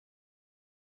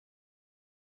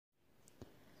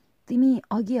तिमी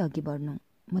अघि अघि बढ्नु,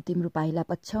 म तिम्रो पाइला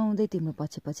पछ्याउँदै तिम्रो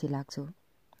पछि पछि लाग्छु।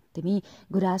 तिमी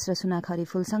गुराँस र सुनाखरी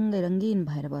फुलसँगै रङ्गीन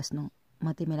भएर बस्नु, म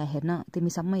तिमीलाई हेर्न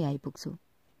तिमीसम्मै आइपुग्छु।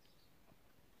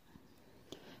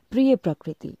 प्रिय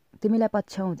प्रकृति, तिमीलाई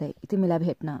पछ्याउँदै तिमीलाई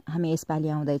भेट्न हामी यसपालि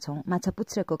आउँदैछौँ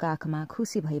माछापुच्छ्रेको काखमा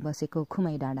खुसी भई बसेको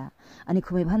खुमै डाँडा अनि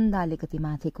खुमैभन्दा अलिकति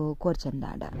माथिको कोर्चन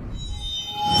डाँडा।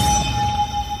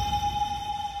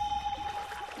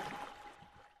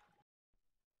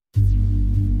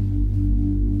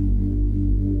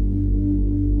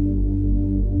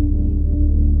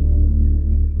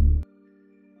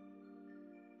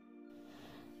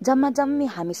 जम्मा जम्मी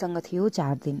हामीसँग थियो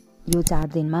 4 दिन। यो 4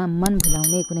 दिनमा मन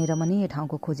भुलाउने कुनै रमणीय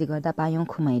ठाउँको खोजी गर्दा पायौं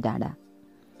खुमै डाँडा।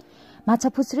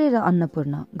 माछापुच्छ्रे र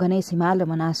अन्नपूर्ण गणेश हिमाल र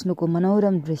मनास्नुको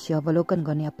मनोरम दृश्य अवलोकन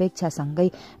गर्ने अपेक्षासँगै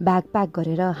ब्याग प्याक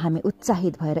गरेर हामी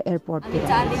उत्साहित भएर एयरपोर्ट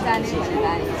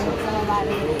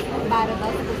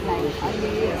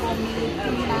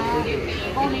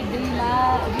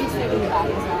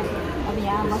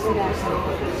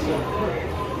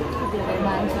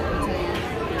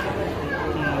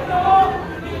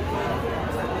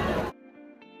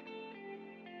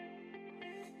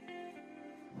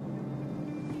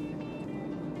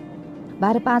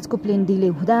बाह्र 5 को प्लेन डिले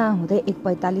हुँदा हुँदै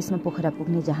 1:45 मा पोखरा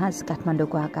पुग्ने जहाज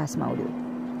काठमाडौँको आकाशमा उड्यो।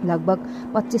 लगभग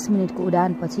 25 मिनटको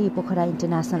उडानपछि पोखरा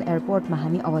इन्टरनेसनल एयरपोर्टमा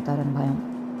हामी अवतरण भयौं।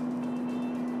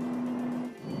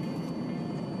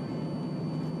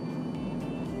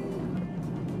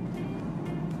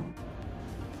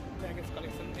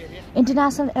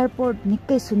 इन्टरनेसनल एयरपोर्ट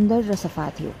निकै सुन्दर र सफा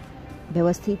थियो।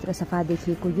 व्यवस्थित र सफा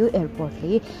देखिएको यो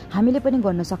एयरपोर्टले हामीले पनि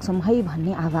गर्न सक्छौं है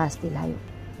भन्ने आभास दिलायो।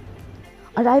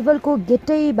 अराइभलको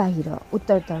गेटै बाहिर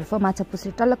उत्तरतर्फ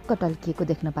माछापुच्छ्रे टलक्क टल्किएको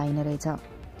देख्न पाइने रहेछ।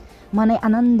 मनै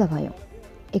आनन्द भयो।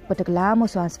 एकपटक लामो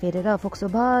श्वास फेरेर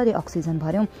फोक्सोभरि अक्सिजन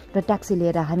भर्यौं र ट्याक्सी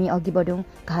लिएर हामी अघि बढ्यौं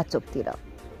घाचोकतिर।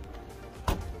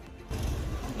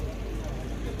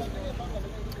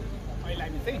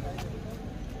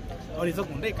 अरिचोक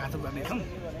हुँदै घाचोक जानेछौँ।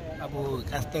 अब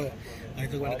खास त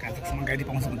अरिचोकबाट घाचोकसम्म गाडी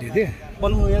पाउँछ भन्दै थियो।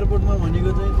 पल्मो एयरपोर्टमा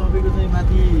भनेको चाहिँ तपाईँको चाहिँ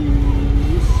माथि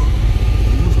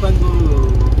मुस्ताङको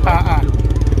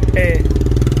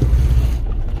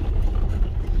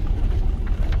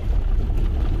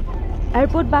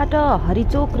एयरपोर्टबाट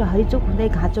हरिचोक र हरिचोक हुँदै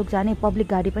घाचोक जाने पब्लिक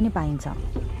गाडी पनि पाइन्छ।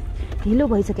 ढिलो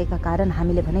भइसकेका कारण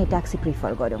हामीले भने ट्याक्सी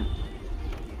प्रिफर गर्यौं।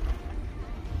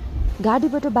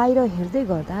 गाडीबाट बाहिर हेर्दै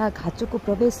गर्दा घाचोकको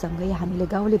प्रवेशसँगै हामीले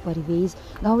गाउँले परिवेश,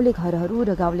 गाउँले घरहरू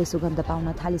र गाउँले सुगन्ध पाउन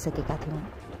थालिसकेका थियौँ।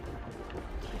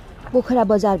 पोखरा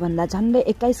बजारभन्दा झन्डै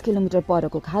 21 किलोमिटर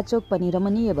परको घाचोक पनि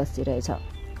रमणीय बस्ती रहेछ।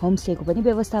 होमस्टेको पनि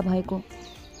व्यवस्था भएको।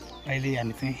 अहिले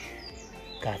हामी चाहिँ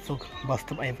घाचोक बस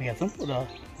स्टप आइपुगेका छौँ र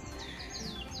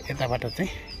यताबाट चाहिँ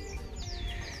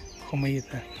खुमै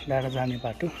डाँडा जाने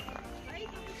बाटो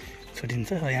छुटिन्छ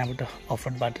र यहाँबाट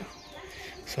अफरोड बाटो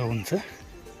सुरु हुन्छ।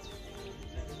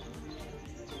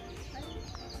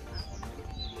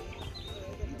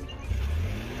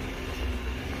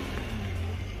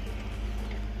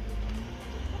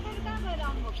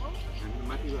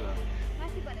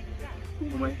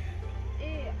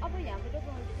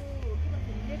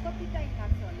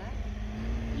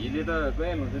 हिले त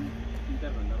गइहाल्नु हुन्छ नि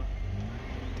 3-4 घण्टामा।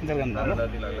 3-4 घण्टा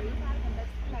जति लाग्ला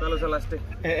उकालो छ लास्टै।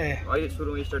 अहिले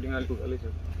सुरुमा स्टार्टिङ अहिले उकालै छ।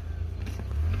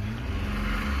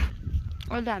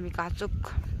 अहिले हामी घाचोक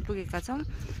पुगेका छौँ।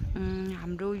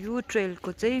 हाम्रो यो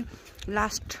ट्रेलको चाहिँ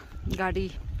लास्ट गाडी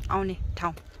आउने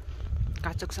ठाउँ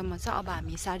घाचोकसम्म छ। अब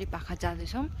हामी सारीपाखा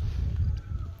जाँदैछौँ।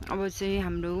 अब चाहिँ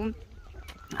हाम्रो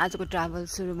आजको ट्राभल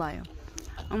सुरु भयो।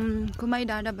 खुमै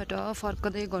डाँडाबाट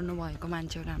फर्कदै गर्नुभएको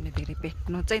मान्छेहरू हामीले धेरै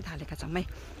भेट्न चाहिँ थालेका छौँ है।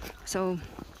 सो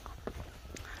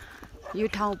यो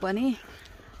ठाउँ पनि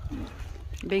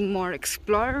बिङ मोर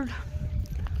एक्सप्लोर्ड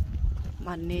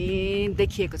भन्ने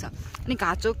देखिएको छ। अनि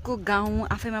घाचोकको गाउँ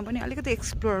आफैमा पनि अलिकति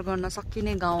एक्सप्लोर गर्न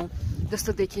सकिने गाउँ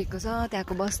जस्तो देखिएको छ।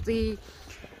 त्यहाँको बस्ती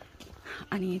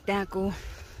अनि त्यहाँको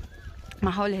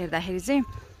माहौल हेर्दाखेरि चाहिँ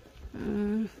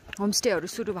होमस्टेहरू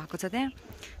सुरु भएको छ त्यहाँ।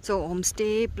 सो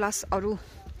होमस्टे प्लस अरू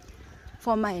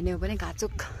फर्ममा हेर्ने हो भने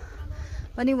घाचोक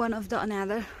पनि one of the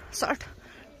another short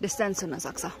distance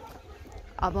हुनसक्छ।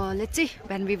 अब let's see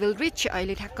when we will rich.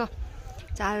 अहिले ठ्याक्क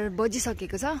 4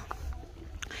 बजिसकेको छ।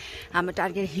 हाम्रो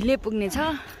टार्गेट हिले पुग्ने छ।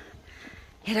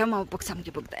 हेरौँ अब पुग्छौँ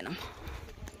कि पुग्दैनौँ।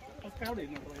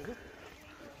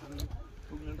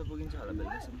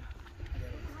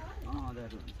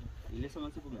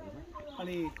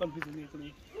 अनि कन्फ्युजन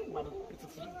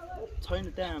छैन।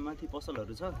 त्यहाँ माथि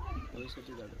पसलहरू छ।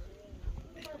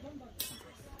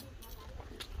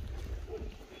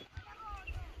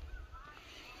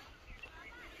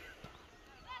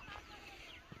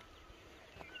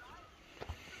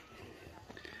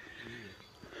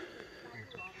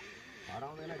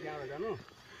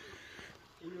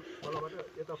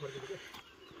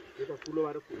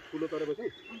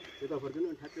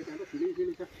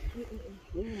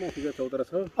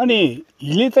 अनि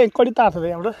हिले चाहिँ कति तार छ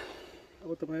यहाँबाट? अब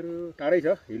तपाईहरु टाढै छ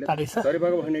हिले टाढै छ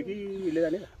सरिपाखा भन्ने कि हिले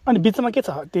जाने अनि बिचमा के छ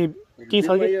त्यो के छ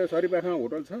कि यो सरिपाखा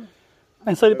होटल छ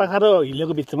अनि सरिपाखा र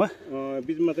हिलेको बिचमा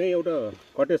बिचमा चाहिँ एउटा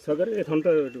कटेज छ गरे एथन त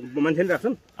मान्छे नि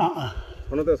राख्छन्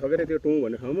छन त सकेर त्यो टुङ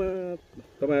भन्ने ठाउँमा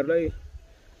तपाईहरुलाई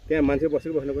त्यहाँ मान्छे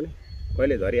बसेको बस्नु पनि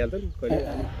कहिले झरिहाल्छन् कहिले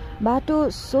बाटो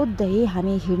सोध्दै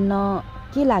हामी हिँड्न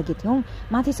के लागि थियौं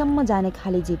माथिसम्म जाने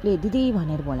खाली जिपले दिदी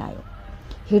भनेर बोलायो।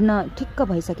 हिँड्न ठिक्क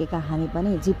भइसकेका हामी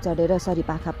पनि जिप चढेर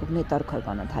सरिपाखा पुग्ने तर्खर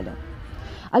गर्न थाल्यौं।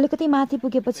 अलिकति माथि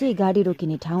पुगेपछि गाडी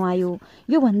रोकिने ठाउँ आयो।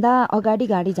 यो भन्दा अगाडि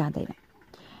गाडी जाँदैन।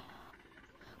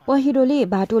 पहिरोले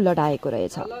बाटो लडाएको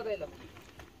रहेछ।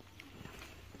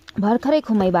 भर्खरै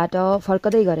खुमाईबाट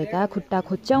फर्कदै गरेका खुट्टा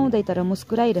खोच्याउँदै तर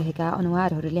मुस्कुराइरहेका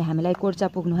अनुहारहरूले हामीलाई कोर्चा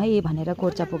पुग्नु है भनेर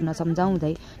कोर्चा पुग्न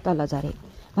सम्झाउँदै तल झरे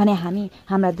भने हामी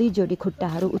हाम्रा दुई जोडी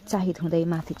खुट्टाहरू उत्साहित हुँदै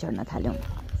माथि चढ्न थाल्यौं।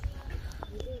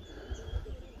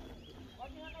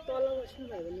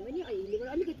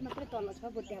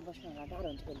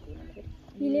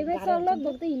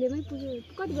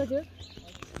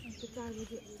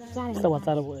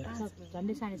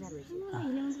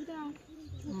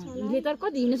 हिले तर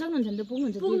कति हिँड्न सक्नुहुन्छ नि त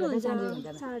पुग्नुहुन्छ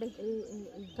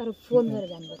तर फोन गरेर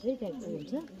जानुपर्छ है त्यहाँ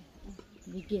हुन्छ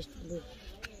गेस्ट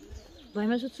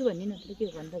भएमा सुत्छु भन्ने न के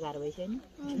भन्न त गाह्रो भइसक्यो नि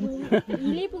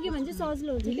हिले पुग्यो भने चाहिँ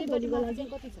सजिलो हुन्छ हिले भलिबल चाहिँ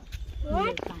कति छ 5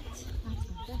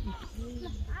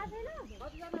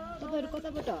 तपाईहरु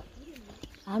कताबाट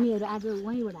हामीहरु आज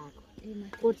वहीँबाट आएको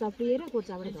कोर्चा पुगेर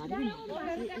कोर्चाबाट झरेको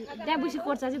त्यहाँ बसी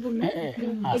कोर्चा चाहिँ पुग्नु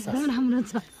एकदम राम्रो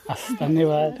छ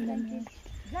धन्यवाद।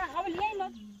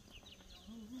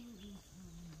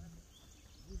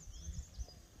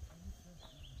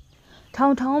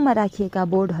 ठाउँ ठाउँमा राखिएका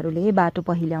बोर्डहरूले बाटो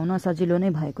पहिल्याउन सजिलो नै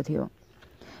भएको थियो।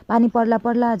 पानी पर्ला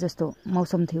पर्ला जस्तो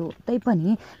मौसम थियो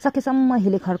तैपनि सकेसम्म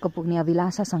हिले खर्क पुग्ने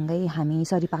अभिलाषासँगै हामी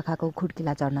सरिपाखाको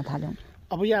खुड्किला चढ्न थाल्यौं।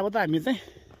 अब यहाँबाट हामी चाहिँ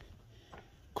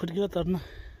खुड्किला चढ्न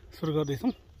सुरु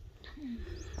गर्दैछौँ।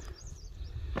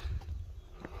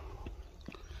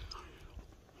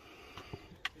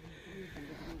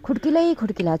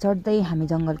 खुड्किला चढ्दै हामी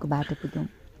जंगलको बाटो पुग्यौं।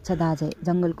 छदाझै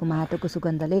जंगलको माटोको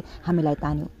सुगन्धले हामीलाई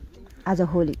तान्यो। आज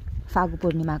होली फागु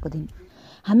पूर्णिमाको दिन।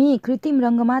 हामी कृत्रिम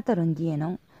रंगमा त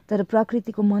रंगिएनौं तर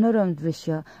प्रकृतिको मनोरम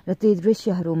दृश्य र ती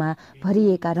दृश्यहरूमा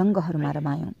भरिएका रंगहरूमा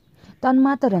रमायौं।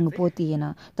 तनमा त रंग पोतिएन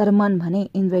तर मन भने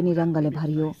इन्द्रेणी रंगले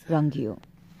भरियो रंगियो।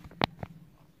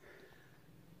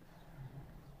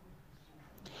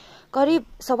 करिब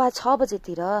 6:15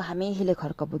 बजेतिर हामी हिले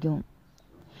खर्क पुग्यौं।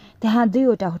 त्यहाँ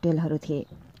दुईवटा होटलहरू थिए।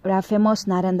 एउटा फेमस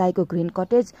नारायणदाईको ग्रीन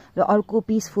कटेज र अर्को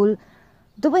पिसफुल।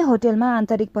 दुवै होटलमा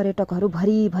आन्तरिक पर्यटकहरू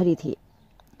भरी थिए।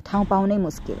 ठाउँ पाउनै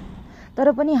मुस्किल तर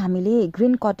पनि हामीले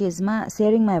ग्रीन कटेजमा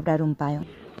शेयरिङमा एउटा रुम पायौं।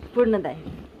 पूर्ण दाई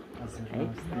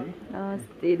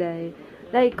नमस्ते दाई।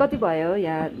 दाई कति भयो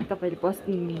यहाँ तपाईले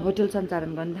होटल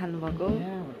सञ्चालन गर्न थाल्नु भएको?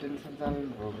 यहाँ होटल सञ्चालन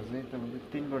भएको चाहिँ तपाईको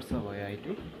 3 वर्ष भयो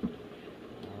अहिले।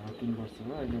 3 वर्ष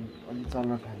भयो अहिले अलि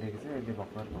चल्न थालेको चाहिँ अहिले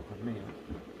भर्खर नै हो।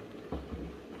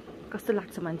 कस्तो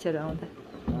लाग्छ मान्छेहरू आउँदा?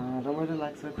 रमाइलो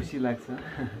लाग्छ, खुसी लाग्छ।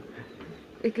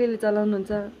 एक्लैले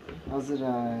चलाउनुहुन्छ? हजुर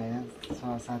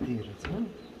यहाँ साथीहरू छ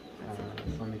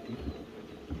समिति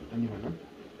अनि भनौँ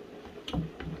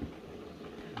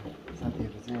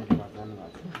साथीहरू चाहिँ अहिले घर जानु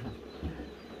भएको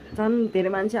छ। झन् धेरै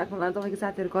मान्छे आएको होला तपाईँको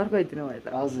साथीहरू घर गइदिनु भयो त?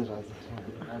 हजुर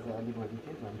आज अलि बढी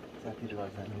थियो झन् साथीहरू घर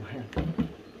जानुभयो।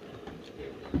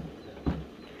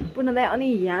 पूर्ण दाई अनि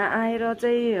यहाँ आएर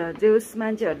चाहिँ जेउस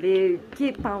मान्छेहरूले के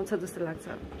पाउँछ जस्तो लाग्छ?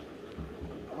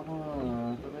 अब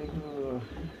तपाईँको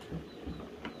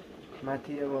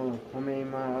माथि अब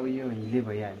खुमाईमा अब यो हिले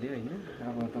भइहाल्यो होइन।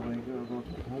 अब तपाईँको अब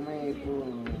खुमाईको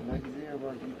लागि चाहिँ अब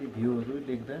अलिकति भ्यूहरू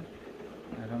देख्दा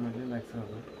रमाइलो लाग्छ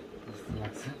अब जस्तो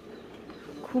लाग्छ।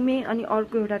 खुमे अनि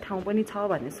अर्को एउटा ठाउँ पनि छ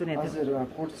भन्ने सुनेको थिएँ। हजुर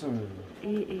कोर्चन ए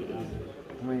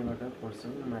खुमाईबाट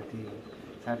कोर्चन माथि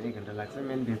 1.5 घण्टा लाग्छ।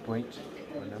 मेन भ्यू पोइन्ट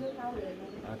भनौँ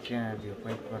त्यहाँ भ्यू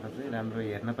पोइन्टबाट चाहिँ राम्रो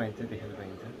हेर्न पाइन्छ, देख्न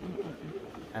पाइन्छ,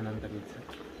 आनन्द मिल्छ।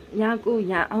 यहाँ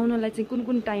आउनलाई चाहिँ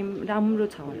कुन टाइम राम्रो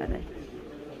छ होला दाइ?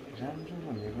 राम्रो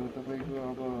भनेको तपाईँको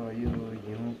अब यो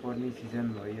हिउँ पर्ने सिजन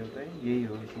भयो त यही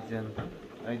हो सिजन त।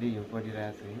 अहिले हिउँ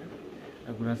परिरहेको छैन,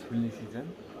 गुराँस फुल्ने सिजन।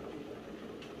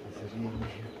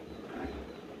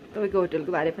 तपाईँको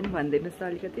होटलको बारे पनि भनिदिनुहोस् त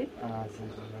अलिकति। हजुर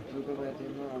होटलको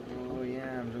बारेमा अब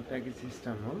यहाँ हाम्रो प्याकेज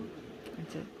सिस्टम हो।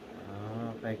 हजुर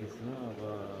प्याकेजमा अब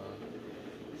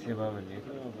सेवा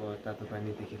भनेको अब तातो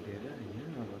पानीदेखि लिएर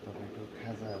होइन अब तपाईँको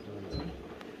खाजाहरू हुन्छ,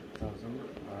 चाउचाउ,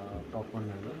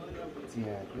 पकवानहरू,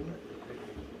 चियाहरू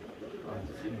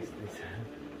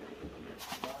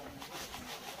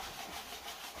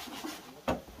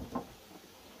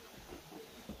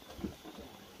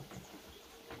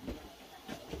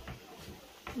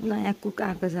नयाँ कुक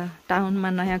आएको छ टाउनमा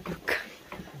नयाँ कुक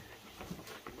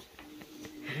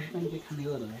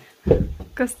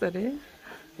कस्तो रे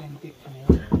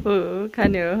हो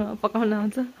खाने हो पकाउन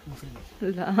आउँछ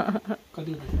ल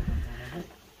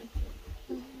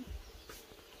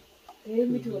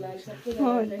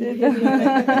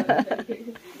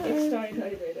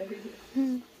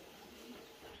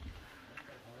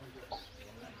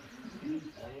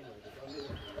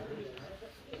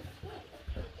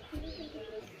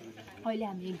अहिले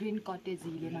हामी ग्रिन कटेज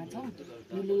हिलेमा छौँ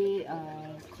हिले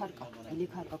खर्क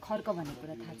खर्क भन्ने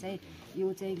कुरा थाहा चाहिँ यो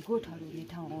चाहिँ गोठहरू हुने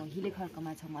ठाउँ हो हिले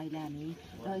खर्कमा छौँ अहिले हामी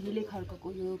र हिले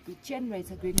खर्कको यो चेन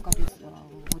रहेछ ग्रिन कटेज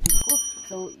होटेलको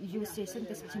सो यो स्टेसन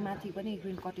त्यसपछि माथि पनि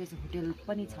ग्रिन कटेज होटेल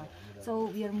पनि छ सो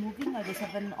वी आर मुभिङ अहिले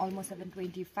अलमोस्ट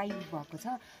 7:25 भएको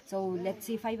छ सो लेट्स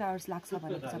सी 5 आवर्स लाग्छ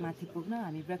भनेको छ माथि पुग्न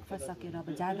हामी ब्रेकफास्ट सकेर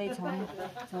अब जाँदैछौँ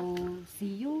so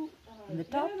C you in the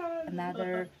top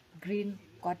another green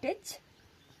Cottage.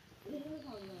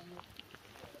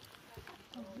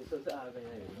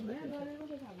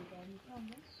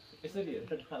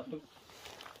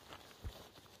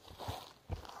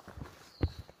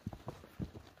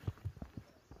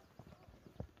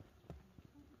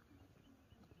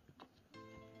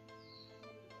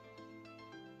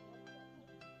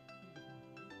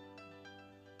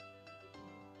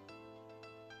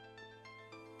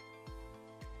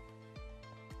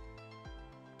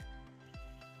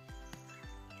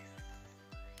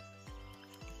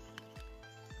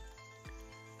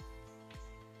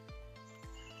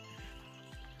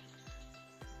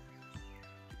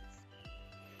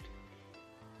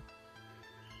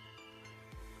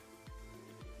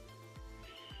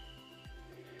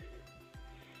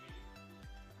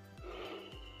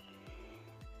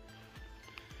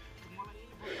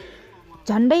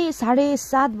 झन्डै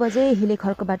 7:30 बजे हिले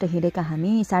खर्कबाट हिँडेका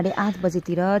हामी 8:30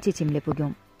 बजेतिर चिचिमले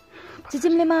पुग्यौं।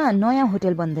 चिचिमलेमा नयाँ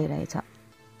होटल बन्दै रहेछ।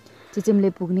 चिचिमले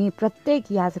पुग्ने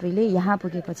प्रत्येक यात्रीले यहाँ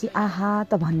पुगेपछि आहा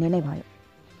त भन्ने नै भयो।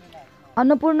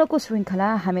 अन्नपूर्णको श्रृङ्खला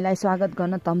हामीलाई स्वागत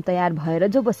गर्न तम तयार भएर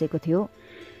जो बसेको थियो।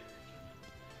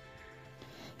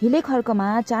 हिले खर्कमा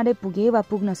चाँडै पुगे वा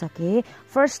पुग्न सके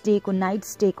फर्स्ट डे को नाइट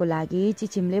स्टे को लागि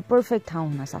चिचिमले पर्फेक्ट ठाउँ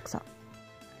हुन सक्छ।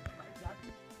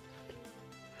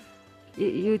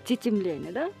 यो चिचिमले हैन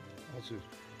र? हजुर।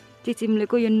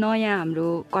 चिचिमलेको यो नयाँ हाम्रो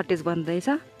कटेज बन्दैछ।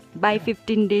 बाई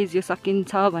 15 डेज यो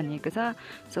सकिन्छ भनिएको छ।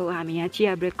 सो हामी यहाँ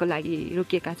चिया ब्रेकको लागि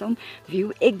रोकिएका छौँ।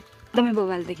 भ्यू एकदमै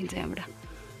बवाल देखिन्छ यहाँबाट।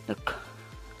 लुक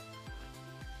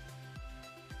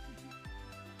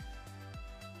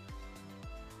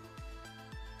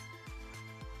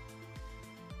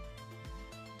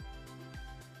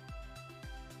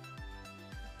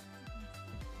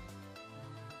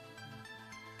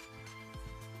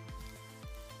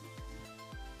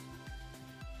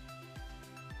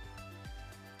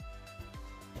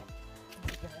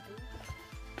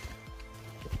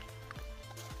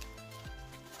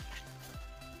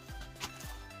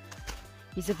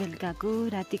हिजो बेलुकाको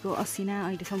रातिको असिना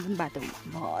अहिलेसम्म पनि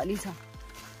बाटोभरि छ।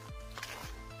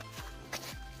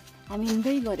 हामी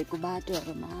हिँड्दै गरेको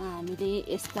बाटोहरूमा हामीले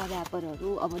यस्ता ऱ्यापरहरू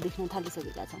अब देख्न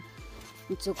थालिसकेका छौँ।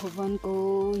 चोखोवनको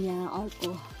यहाँ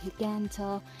अर्को क्यान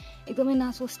छ। एकदमै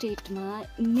नासो स्टेटमा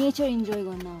नेचर इन्जोय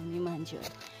गर्न आउने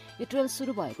मान्छेहरू। यो 12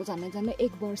 सुरु भएको झन्डै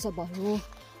 1 वर्ष भयो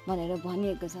भनेर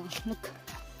भनिएको छ।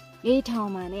 यही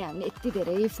ठाउँमा नै हामीले यति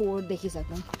धेरै फोर्ट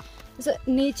देखिसक्यौँ।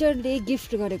 नेचरले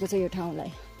गिफ्ट गरेको छ यो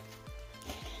ठाउँलाई।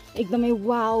 एकदमै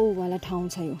वाउ वाला ठाउँ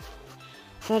छ यो।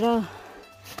 तर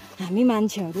हामी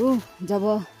मान्छेहरू जब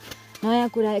नयाँ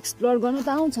कुरा एक्सप्लोर गर्न त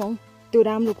आउँछौँ, त्यो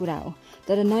राम्रो कुरा हो।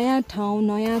 तर नयाँ ठाउँ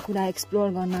नयाँ कुरा एक्सप्लोर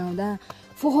गर्न आउँदा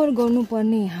फोहोर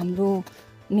गर्नुपर्ने हाम्रो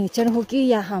नेचर हो कि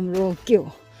या हाम्रो के हो?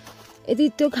 यदि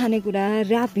त्यो खानेकुरा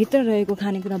ऱ्यापभित्र रहेको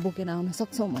खानेकुरा बोकेर आउन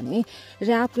सक्छौँ भने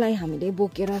ऱ्यापलाई हामीले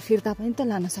बोकेर फिर्ता पनि त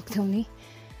लान सक्छौँ नि।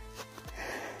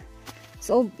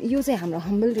 सो यो चाहिँ हाम्रो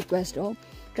हम्बल रिक्वेस्ट हो।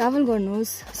 ट्राभल गर्नुहोस्,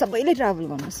 सबैले ट्राभल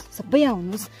गर्नुहोस्, सबै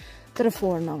आउनुहोस्, तर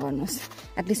फोहोर नगर्नुहोस्।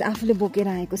 एटलिस्ट आफूले बोकेर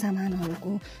आएको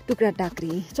सामानहरूको टुक्रा टाक्री,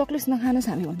 चक्लेट्स नखानुहोस्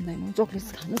हामी भन्दैनौँ,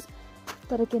 चक्लेट्स खानुहोस्,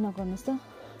 तर के नगर्नुहोस् त,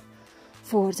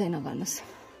 फोहोर चाहिँ नगर्नुहोस्।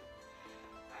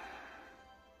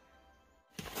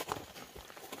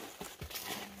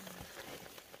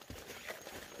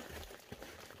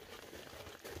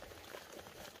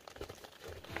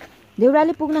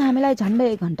 देउराली पुग्न हामीलाई झन्डै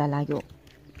 1 घण्टा लाग्यो।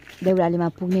 देउरालीमा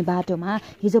पुग्ने बाटोमा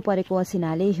हिजो परेको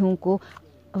असिनाले हिउँको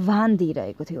वाहन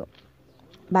दिइरहेको थियो।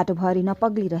 बाटोभरि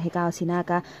नपग्लिरहेका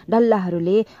असिनाका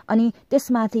डल्लाहरूले अनि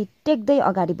त्यसमाथि टेक्दै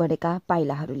अगाडि बढेका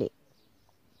पाइलाहरूले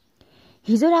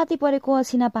हिजो राति परेको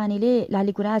असिना पानीले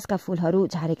लालीगुराँसका फूलहरू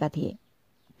झारेका थिए।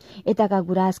 यताका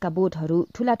गुराँसका बोटहरू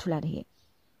ठूला ठूला रहे।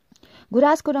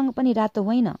 गुराँसको रंग पनि रातो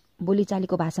होइन,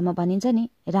 बोलीचालीको भाषामा भनिन्छ नि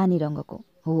रानी रंगको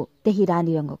हो, त्यही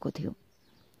रानी रंगको थियो।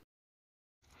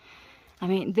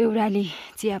 हामी देउराली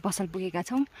चिया पसल पुगेका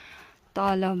छौं।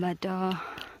 तलबाट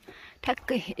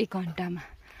ठ्याक्कै 1 घण्टामा।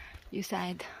 यो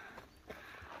सायद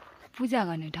पूजा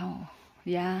गर्ने ठाउँ हो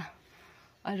या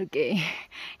अरू केही।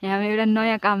 यहाँ एउटा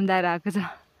नयाँ कामदार आएको छ।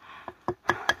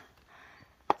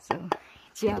 सो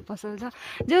चिया पसल छ।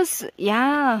 जस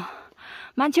यहाँ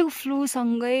मान्छेको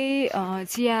फ्लूसँगै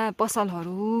चिया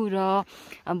पसलहरू र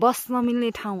बस्न मिल्ने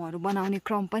ठाउँहरू बनाउने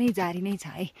क्रम पनि जारी नै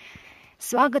छ है।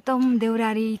 स्वागतम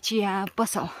देउराली चिया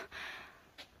पसल।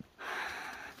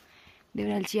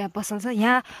 देउराली चिया पसल छ।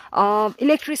 यहाँ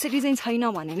इलेक्ट्रिसिटी चाहिँ छैन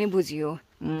भने नै बुझियो।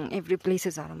 एभ्री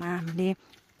प्लेसेसहरूमा हामीले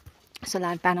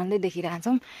सोलर प्यानलले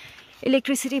देखिरहेछौँ।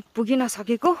 इलेक्ट्रिसिटी पुगिन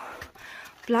सकेको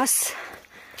प्लस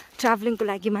ट्राभलिङको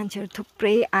लागि मान्छेहरू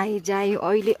थुप्रै आइजाइ।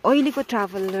 अहिलेको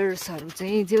ट्राभलर्सहरू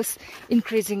चाहिँ जस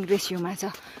इन्क्रिजिङ रेसियोमा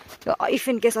छ। इफ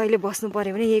इन केस अहिले बस्नु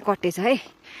पऱ्यो भने यही कटेज है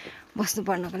बस्नु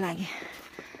पर्नको लागि।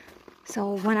 सो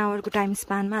 1 आवरको टाइम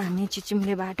स्पानमा हामी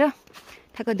चिचिम्लेबाट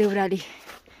ठ्याक्क देउराली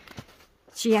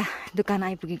चिया दोकान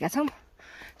आइपुगेका छौँ।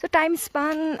 सो टाइम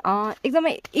स्पान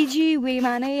एकदमै इजी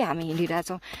वेमा नै हामी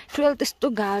हिँडिरहेछौँ। ट्रेल त्यस्तो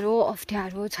गाह्रो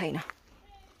अप्ठ्यारो छैन।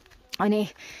 अनि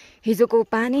हिजोको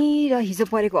पानी र हिजो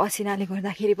परेको असिनाले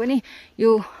गर्दाखेरि पनि यो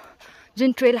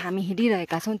जुन ट्रेल हामी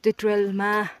हिँडिरहेका छौँ त्यो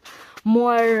ट्रेलमा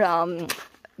मोर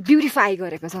ब्युटिफाई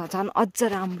गरेको छ। झन् अझ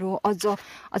राम्रो,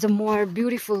 अझ मोर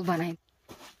ब्युटिफुल बनाइ।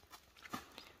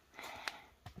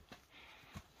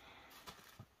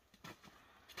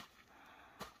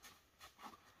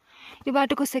 यो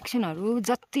बाटोको सेक्सनहरू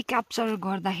जति क्याप्चर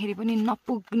गर्दाखेरि पनि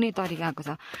नपुग्ने तरिकाको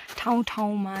छ।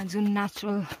 ठाउँमा जुन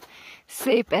नेचुरल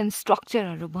सेप एन्ड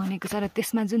स्ट्रक्चरहरू बनेको छ र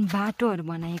त्यसमा जुन बाटोहरू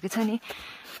बनाइएको छ नि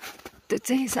त्यो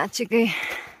चाहिँ साँच्चीकै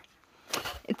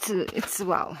इट्स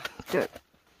वाउ।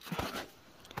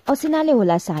 असिनाले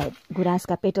होला सायद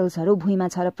गुराँसका पेटल्सहरू भुइँमा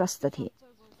छरप्रस्त थिए।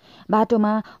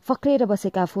 बाटोमा फक्रेर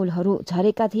बसेका फूलहरू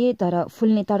झरेका थिए, तर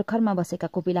फुल्ने तर्खरमा बसेका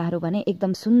कोपिलाहरू भने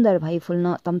एकदम सुन्दर भई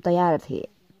फुल्न तम तयार थिए।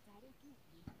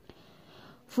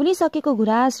 फुलिसकेको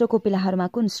गुराँस र कोपिलाहरूमा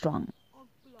कुन स्ट्रङ?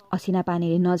 असिना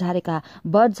पानीले नझरेका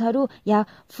बर्ड्सहरू या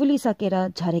फुलिसकेर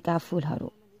झरेका फूलहरू?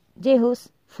 जे होस्,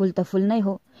 फूल त फूल नै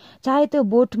हो। चाहे त्यो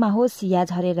बोटमा होस् या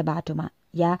झरेर बाटोमा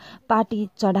या पाटी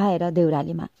चढाएर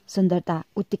देउरालीमा, सुन्दरता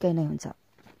उत्तिकै नै हुन्छ।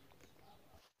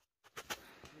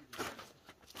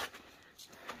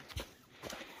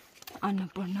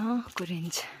 अन्नपूर्णको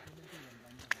रेन्ज।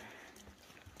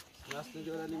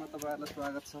 देउरालीमा तपाईहरुलाई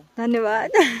स्वागत छ।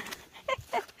 धन्यवाद।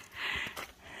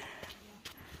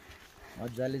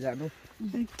 मजाले जानु।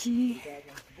 ओके।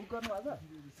 बुक गर्नु भएको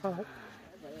छ?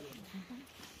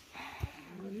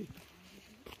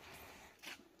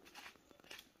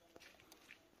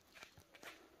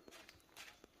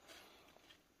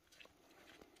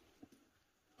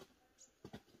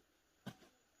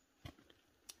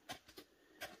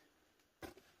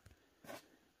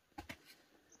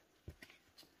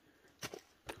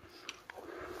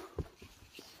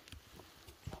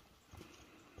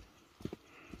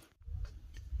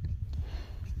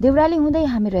 देउराली हुँदै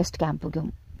हामी रेस्ट क्याम्प पुग्यौं।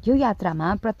 यो यात्रामा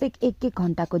प्रत्येक 1-1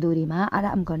 घण्टाको दूरीमा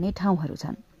आराम गर्ने ठाउँहरू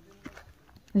छन्,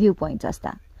 भ्यू पोइन्ट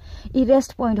जस्ता। यी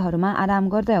रेस्ट पोइन्टहरूमा आराम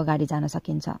गर्दै अगाडि जान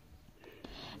सकिन्छ।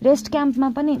 रेस्ट क्याम्पमा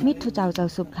पनि मिठो चाउचाउ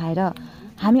सुप खाएर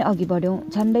हामी अघि बढ्यौं।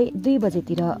 झन्डै 2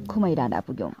 बजेतिर खुमै डाँडा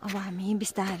पुग्यौं। अब हामी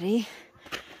बिस्तारै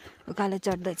उकालो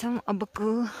चढ्दैछौँ। अबको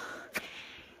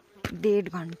 1.5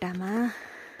 घण्टामा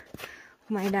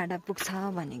खुमै डाँडा पुग्छ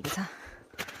भनेको छ।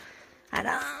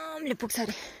 आरामले पुग्छ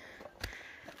अरे,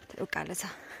 उकालो छ।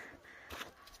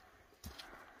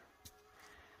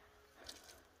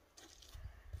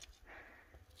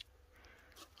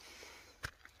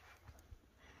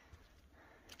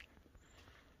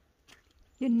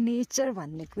 यो नेचर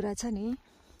भन्ने कुरा छ नि,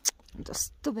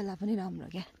 जस्तो बेला पनि राम्रो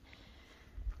क्या।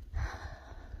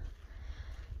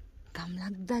 घाम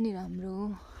लाग्दा नि राम्रो,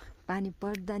 पानी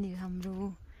पर्दा नि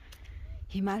राम्रो,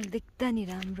 हिमाल देख्दा नि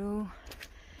राम्रो,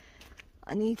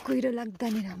 अनि कुहिरो लाग्दा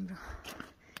नि राम्रो।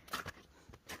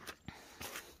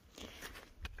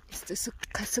 यस्तो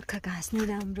सुक्खा सुक्खा घाँस नि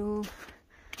राम्रो,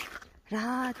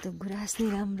 रातो गुराँस नि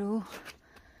राम्रो,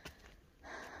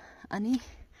 अनि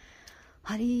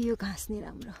हरियो घाँस नि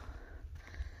राम्रो।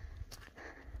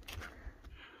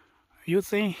 यो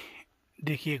चाहिँ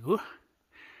देखिएको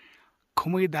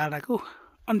खुमै डाँडाको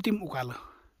अन्तिम उकालो,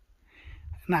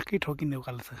 नाकै ठोकिने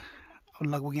उकालो छ। अब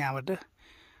लगभग यहाँबाट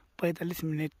 45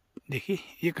 मिनटदेखि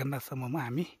 1 घण्टासम्ममा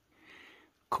हामी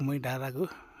खुमै डाँडाको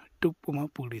टुप्पोमा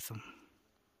पुग्दैछौँ।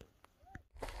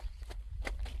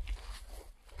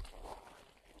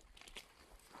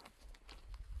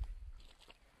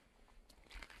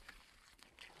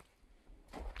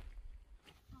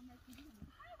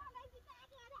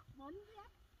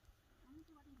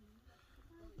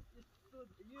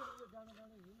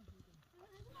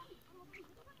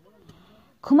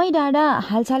 खुमै डाँडा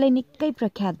हालसालै निकै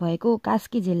प्रख्यात भएको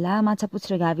कास्की जिल्ला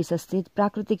माछापुच्छ्रे गाविसस्थित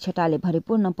प्राकृतिक छटाले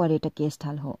भरिपूर्ण पर्यटकीय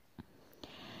स्थल हो।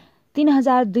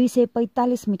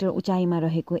 3245 मिटर उचाइमा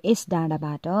रहेको यस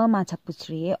डाँडाबाट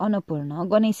माछापुच्छ्रे, अन्नपूर्ण,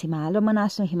 गणेश हिमाल र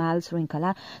मनासु हिमाल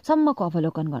श्रृङ्खला सम्मको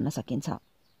अवलोकन गर्न सकिन्छ।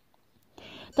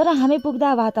 तर हामी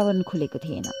पुग्दा वातावरण खुलेको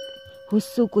थिएन।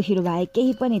 हुस्सु कुहिरो बाहेक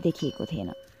केही पनि देखिएको थिएन।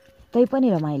 तैपनि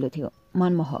रमाइलो थियो,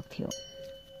 मनमोहक थियो।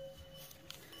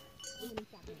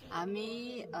 हामी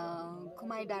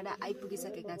खुमाई डाँडा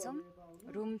आइपुगिसकेका छौँ।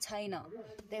 रुम छैन,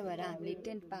 त्यही भएर हामीले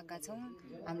टेन्ट पाएका छौँ।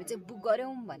 हामीले चाहिँ बुक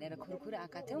गऱ्यौँ भनेर खुरखुर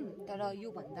आएका थियौँ। तर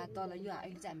योभन्दा तल यो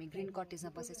अहिले चाहिँ हामी ग्रिन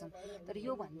कटेजमा बसेछौँ। तर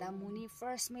योभन्दा मुनि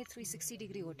फर्स्टमै 360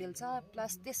 डिग्री होटेल छ,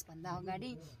 प्लस त्यसभन्दा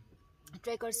अगाडि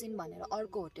ट्रेकर्स इन भनेर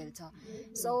अर्को होटेल छ।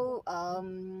 सो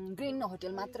ग्रिन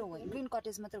होटेल मात्र होइन, ग्रिन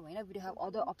कटेज मात्र होइन, we have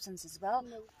other options is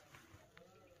well.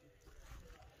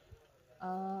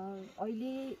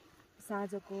 अहिले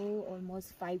साँझको अलमोस्ट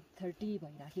 5:30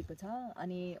 भइराखेको छ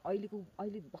अनि अहिले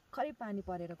भर्खरै पानी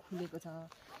परेर खुलेको छ।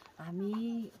 हामी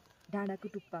डाँडाको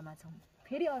टुप्पामा छौँ।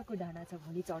 फेरि अर्को डाँडा छ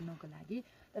भोलि चढ्नको लागि।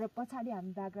 तर पछाडि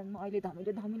हामी ब्याकग्राउन्डमा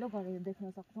अहिले धमिलो गरेर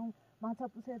देख्न सक्छौँ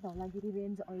माछापुच्छ्रे धौलागिरी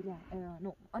रेन्ज अहिले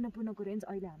अन्नपूर्णको रेन्ज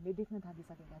अहिले हामीले देख्न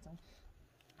थालिसकेका छौँ।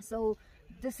 सो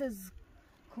दिस इज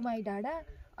खुमाई डाँडा।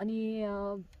 अनि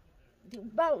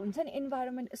हुन्छ नि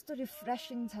इन्भाइरोमेन्ट यस्तो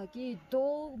रिफ्रेसिङ छ कि दो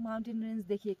माउन्टेन रेन्ज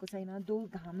देखिएको छैन, दो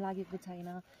घाम लागेको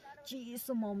छैन,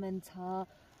 चिसो मोमेन्ट छ,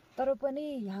 तर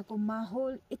पनि यहाँको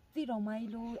माहौल यति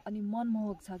रमाइलो अनि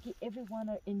मनमोहक छ कि every one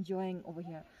are enjoying over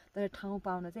here. तर ठाउँ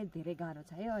पाउन चाहिँ धेरै गाह्रो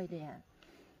छ है अहिले यहाँ।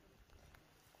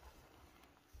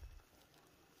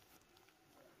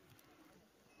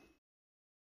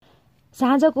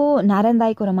 साँझको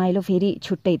नारायणदाईको रमाइलो फेरि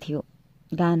छुट्टै थियो।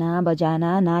 गाना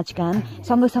बजाना नाचगान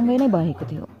सँगसँगै नै भएको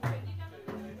थियो।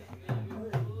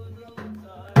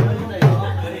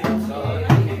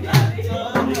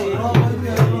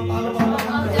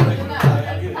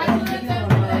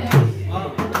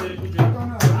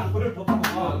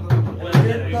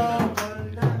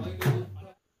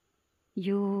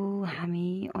 यो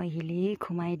हामी अहिले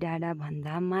खुमाई डाँडा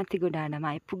भन्दा माथिको डाँडामा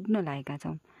आइपुग्न लागेका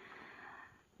छौँ।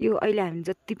 यो अहिले हामी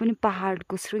जति पनि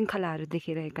पहाडको श्रृङ्खलाहरू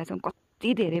देखिरहेका छौँ,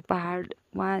 कति धेरै पहाड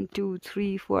 1 2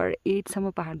 3 4 8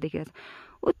 सम्म पहाड देखिरहेको छ।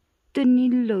 उतो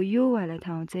निलो यो वाला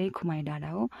ठाउँ चाहिँ खुमाई डाँडा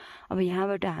हो। अब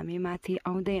यहाँबाट हामी माथि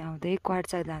आउँदै आउँदै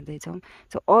क्वार्चा जाँदैछौँ।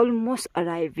 सो अलमोस्ट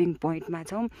अराइभिङ पोइन्टमा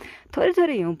छौँ। थोरै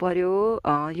थोरै हिउँ पर्यो,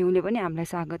 हिउँले पनि हामीलाई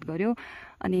स्वागत गर्यो।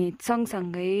 अनि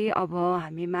सँगसँगै अब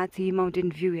हामी माथि माउन्टेन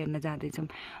भ्यू हेर्न जाँदैछौँ।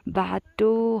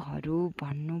 बाटोहरू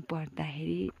भन्नु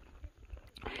पर्दाखेरि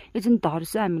यो जुन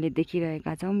धर्सो हामीले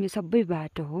देखिरहेका छौँ यो सबै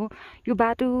बाटो हो। यो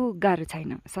बाटो गाह्रो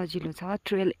छैन, सजिलो छ।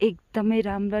 ट्रेल एकदमै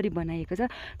राम्ररी बनाइएको छ।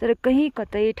 तर कहीँ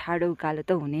कतै ठाडो उकालो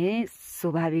त हुने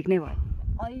स्वाभाविक नै भयो।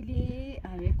 अहिले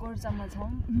हामी कोर्चामा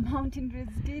छौँ। माउन्टेन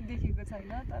रेन्ज केही देखेको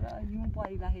छैन, तर हिउँ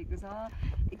परिरहेको छ।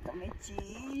 एकदमै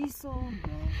चिसो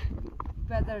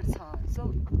वेदर छ। सो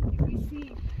बेसी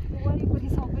वरिपरि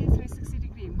सबै 360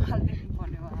 डिग्री हिमाल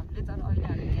देख्नुपर्ने हो हामीले। तर अहिले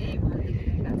हामी यही हिमाल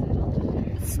देखिरहेका छैनौँ।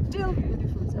 Still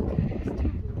beautiful, sir.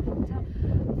 Still beautiful, sir.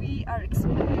 We are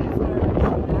expecting for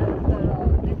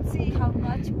let's see how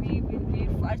much we will be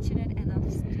fortunate enough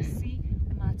to see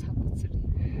Macchapuchre.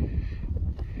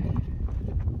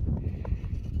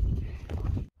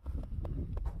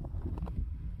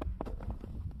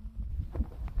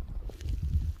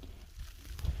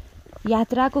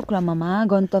 यात्राको क्रममा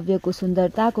गन्तव्यको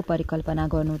सुन्दरताको परिकल्पना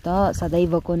गर्नु त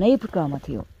सदैवको नै क्रम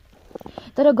थियो।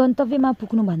 तर गन्तव्यमा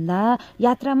पुग्नुभन्दा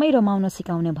यात्रामै रमाउन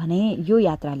सिकाउने भने यो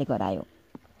यात्राले गरायो।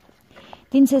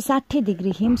 360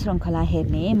 डिग्री हिम श्रृङ्खला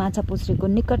हेर्ने, माछापुच्छ्रेको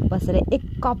निकट बसेर एक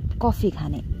कप कफी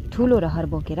खाने, ठुलो रहर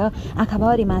बोकेर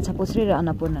आँखाभरि माछापुच्छ्रे र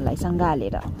अन्नपूर्णलाई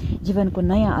सँगालेर जीवनको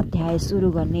नयाँ अध्याय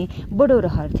सुरु गर्ने बडो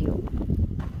रहर थियो।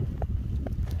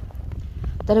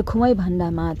 तर खुमै भन्दा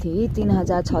माथि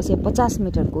 3650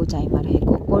 मिटरको उचाइमा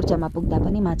रहेको कोर्चामा पुग्दा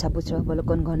पनि माछापुच्छ्रे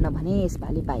अवलोकन गर्न भने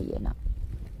यसपालि पाइएन।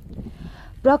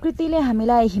 प्रकृतिले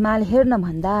हामीलाई हिमाल हेर्न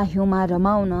भन्दा हिउँमा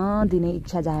रमाउन दिने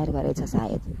इच्छा जाहेर गरेछ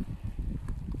सायद।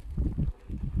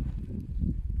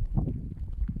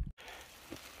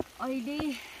 अहिले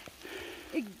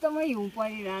एकदमै हिउँ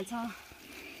परिरहेछ,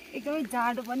 एकदमै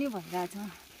जाडो पनि भइरहेछ।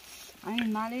 हामी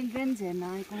हिमालयन रेन्ज हेर्न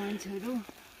आएको मान्छेहरू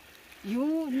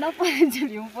हिउँ नपरेन्जेल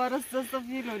हिउँ परोस् जस्तो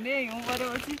फिल हुने। हिउँ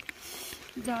परेपछि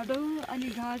जाडो अनि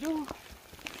गाह्रो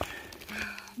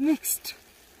मिक्स्ड,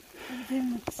 एकदम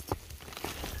मिक्स्ड।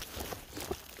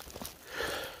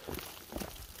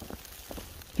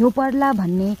 हिउँ पर्ला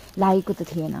भन्ने लागेको त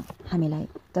थिएन हामीलाई।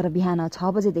 तर बिहान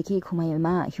 6 बजेदेखि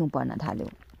खुमाईमा हिउँ पर्न थाल्यो।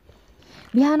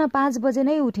 बिहान 5 बजे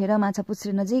नै उठेर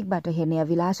माछापुच्छ्रे नजिकबाट हेर्ने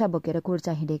अभिलाषा बोकेर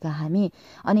कोर्चा हिँडेका हामी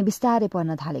अनि बिस्तारै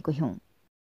पर्न थालेको हिउँ।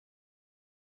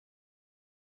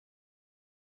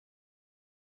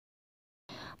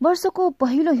 वर्षको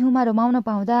पहिलो हिउँमा रमाउन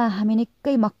पाउँदा हामी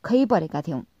निकै मक्खै परेका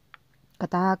थियौं।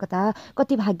 कता कता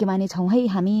कति भाग्यमानी छौं है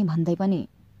हामी भन्दै पनि।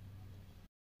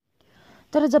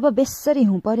 तर जब बेसरी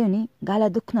हिउँ पर्यो नि गाला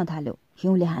दुख्न थाल्यो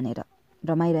हिउँले हानेर।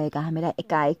 रमाइरहेका हामीलाई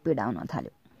एकाएक पीडा हुन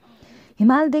थाल्यो।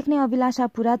 हिमाल देख्ने अभिलाषा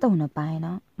पूरा त हुन पाएन।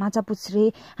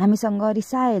 माछापुच्छ्रे हामीसँग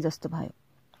रिसाए जस्तो भयो।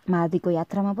 मार्दीको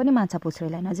यात्रामा पनि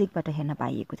माछापुच्छ्रेलाई नजिकबाट हेर्न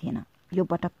पाइएको थिएन। यो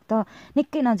पटक त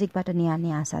निकै नजिकबाट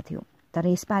निहाल्ने आशा थियो। तर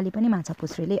यसपालि पनि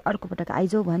माछापुच्छ्रेले अर्को पटक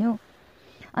आइजौ भन्यो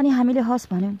अनि हामीले हस्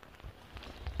भन्यौं।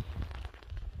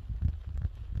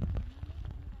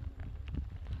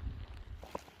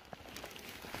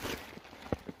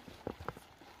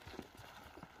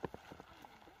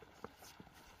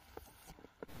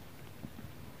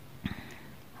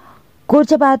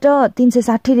 कोर्चाबाट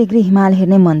 360 डिग्री हिमाल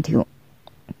हेर्ने मन थियो।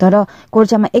 तर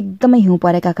कोर्चामा एकदमै हिउँ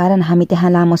परेका कारण हामी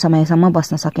त्यहाँ लामो समयसम्म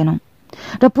बस्न सकेनौं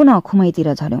र पुनः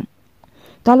खुमैतिर झर्यौं।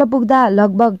 तल पुग्दा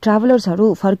लगभग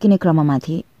ट्राभलर्सहरू फर्किने क्रममा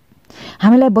थिए।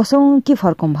 हामीलाई बसौं कि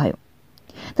फर्कौं भयो।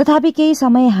 तथापि केही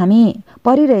समय हामी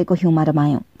परिरहेको हिउँमा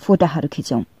रमायौं, फोटाहरू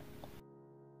खिच्यौं।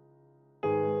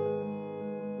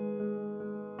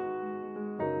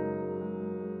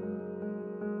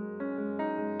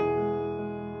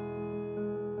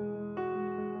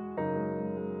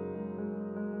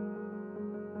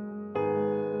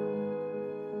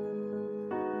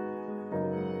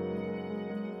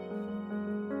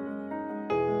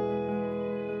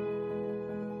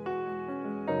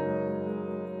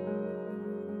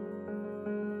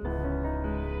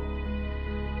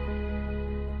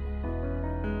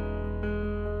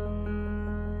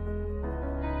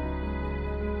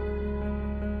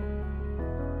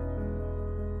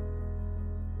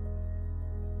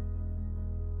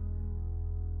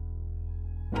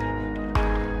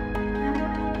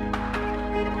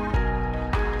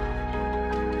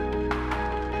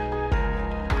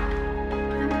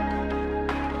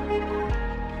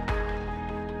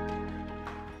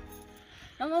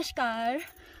 नमस्कार,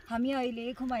 हामी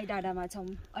अहिले खुमाई डाडामा छौं।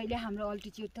 अहिले हाम्रो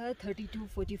अल्टिट्युड त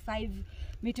 32-45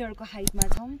 मिटरको हाइटमा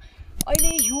छौं। अहिले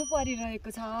हिउँ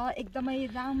परिरहेको छ। एकदमै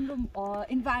राम्रो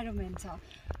इन्भाइरोमेन्ट छ।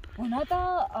 हुन त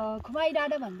खुमाई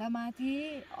डाडा भन्दा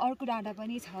माथि अर्को डाडा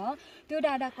पनि छ। त्यो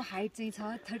डाडाको हाइट चाहिँ छ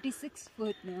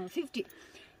 36.50।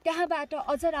 त्यहाँबाट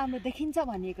अझ राम्रो देखिन्छ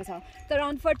भनिएको छ। तर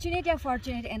अनफर्चुनेट या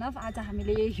फर्चुनेट एनफ आज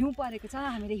हामीले हिउँ परेको छ।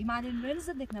 हामीले हिमालयन रेन्ज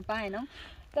त देख्न पाएनौँ।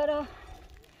 तर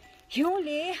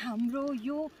हिउँले हाम्रो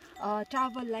यो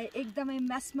ट्राभललाई एकदमै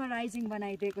मेस्मराइजिङ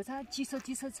बनाइदिएको छ। चिसो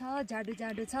चिसो छ, जाडो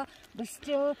जाडो छ, but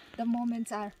still the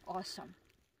moments are Assam.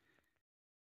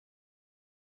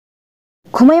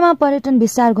 खुमैमा पर्यटन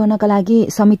विस्तार गर्नका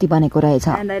लागि समिति बनेको रहेछ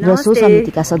र सो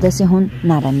समितिका सदस्य हुन्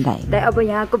नारायण राई। अब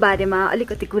यहाँको बारेमा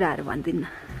अलिकति कुराहरू भनिदिनु।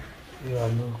 यो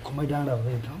हाम्रो खुमाई डाँडा हो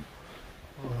यो ठाउँ।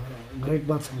 ग्रेट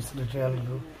माछापुच्छ्रे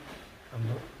ट्रेलहरू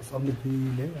हाम्रो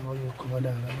समितिले अब यो खुमाई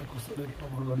डाँडालाई कसरी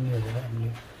प्रमोट गर्ने भनेर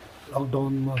हामीले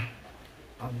लकडाउनमा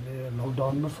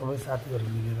सबै साथीहरू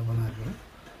मिलेर बनाएको हो।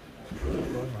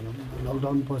 भनौँ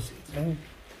लकडाउन पछि चाहिँ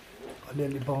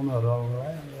अलिअलि पाहुनाहरू आउनु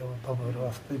भयो। अनि अब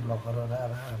तपाईँहरू अस्ति भर्खर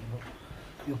आएर हाम्रो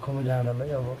यो खुमाई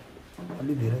डाँडालाई अब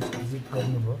अलि धेरै सजिलो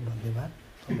गर्नुभयो। धन्यवाद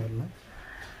तपाईँहरूलाई।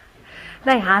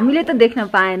 र हामीले त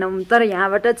देख्न पाएनौँ। तर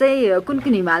यहाँबाट चाहिँ कुन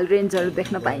कुन हिमाल रेन्जहरू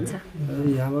देख्न पाइन्छ?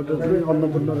 यहाँबाट चाहिँ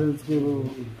अन्नपूर्ण रेन्जको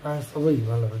प्रायः सबै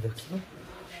हिमालहरू देख्छ।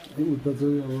 उता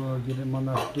चाहिँ अब के अरे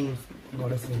मनास्टु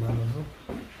गणेश हिमालहरू,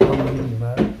 कमली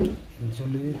हिमाल,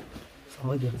 हिमचुली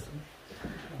सबै देख्छ।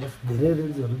 धेरै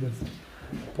रेन्जहरू देख्छ।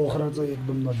 पोखरा चाहिँ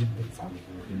एकदम नजिक देख्छ।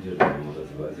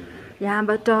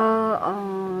 यहाँबाट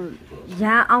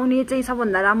यहाँ आउने चाहिँ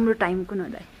सबभन्दा राम्रो टाइम कुन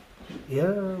होला?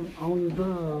 यहाँ आउनु त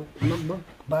लगभग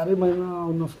 12 महिना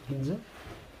आउन सकिन्छ। अब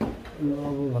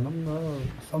भनौँ न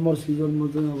समर सिजनमा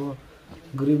चाहिँ अब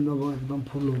ग्रिन अब एकदम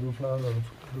फुलहरू फ्लावरहरू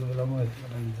फुलेको बेलामा हेर्न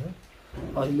पाइन्छ।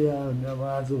 अहिले आयो भने अब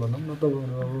आज भनौँ न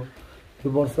तपाईँहरू अब त्यो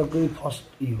वर्षकै फर्स्ट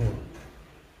हो।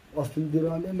 अस्तितिर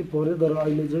अलिअलि पऱ्यो तर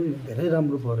अहिले चाहिँ धेरै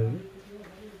राम्रो पऱ्यो कि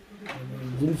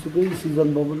जुनसुकै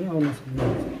सिजनमा पनि आउन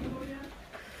सक्नुहुन्छ।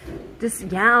 त्यस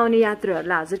यहाँ आउने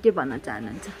यात्रुहरूलाई हजुर के भन्न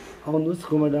चाहनुहुन्छ? आउनुहोस्,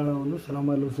 खुमाई डाँडा आउनुहोस्,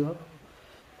 रमाइलो छ।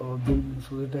 अब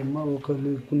जुनसुकै टाइममा अब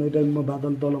कहिले कुनै टाइममा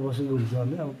बादल तल बसेको हुन्छ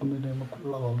भने अब कुनै टाइममा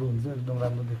खुल्ला भएको हुन्छ, एकदम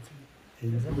राम्रो देख्छ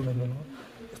हेरिन्छ। कुनै बेलामा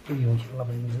यस्तो हिउँ खेल्न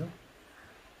पाइन्छ।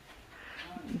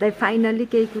 फाइनली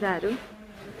केही कुराहरू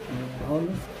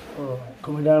आउनुहोस्,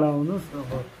 खुमाई डाँडा आउनुहोस्।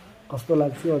 अब कस्तो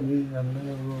लाग्छ अनि हामीलाई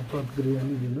अब प्रतिक्रिया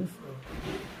नि दिनुहोस्।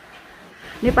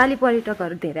 नेपाली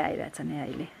पर्यटकहरू धेरै आइरहेछन् यहाँ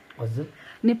अहिले। हजुर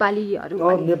नेपालीहरू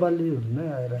नेपालीहरू नै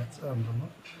आइरहेको छ हाम्रोमा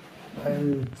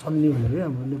छन्नी भनेर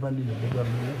हाम्रो नेपालीहरूले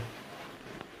गर्ने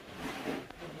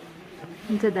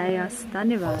हुन्छ दाइ हस्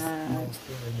धन्यवाद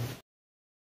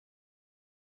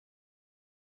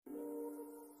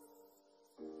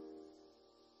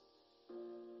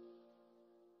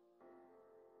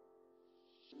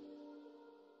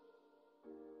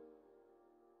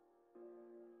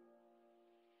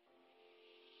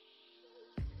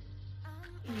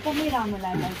एकदमै राम्रो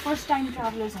लाग्यो फर्स्ट टाइम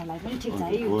ट्राभलर्सहरूलाई पनि ठिक छ है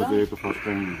यो त फर्स्ट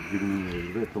टाइम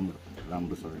एकदम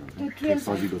राम्रो छ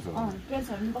सजिलो छ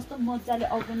ट्रेल्सहरू पनि कस्तो मजाले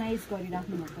अर्गनाइज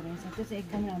गरिराख्नु भएको रहेछ त्यो चाहिँ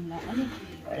एकदमै राम्रो लाग्यो अनि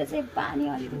एउटा चाहिँ पानी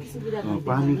अलिकति सुविधा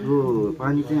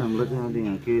पानी चाहिँ हाम्रो चाहिँ अहिले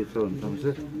यहाँ के छ भन्नुहुन्छ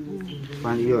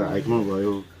पानी यो हाइटमा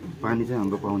भयो पानी चाहिँ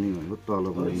हाम्रो पाउने भनेको तल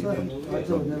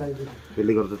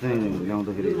त्यसले गर्दा चाहिँ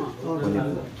ल्याउँदाखेरि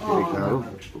गाह्रो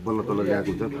बल्ल तल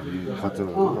ल्याएको हुन्छ खर्च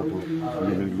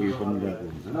पनि ल्याएको हुन्छ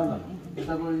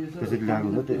त्यसरी ल्याएको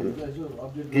हुन्छ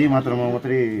केही मात्रामा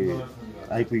मात्रै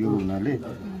आइपुगेको हुनाले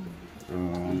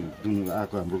जुन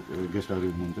आएको हाम्रो गेस्टहरू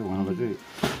हुनुहुन्छ उहाँलाई चाहिँ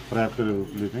पर्याप्त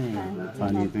रूपले चाहिँ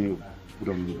पानी चाहिँ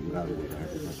पुर्याउनु गाह्रो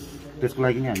भइरहेको छ त्यसको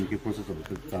लागि नै हामी के प्रोसेसहरू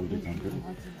चाहिँ चाल्दैछौँ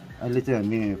अहिले चाहिँ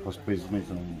हामी फर्स्ट पेजमै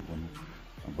छौँ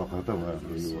भर्खर त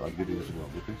हाम्रो यो अघि दिवस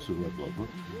भएको चाहिँ सुरुवात भएको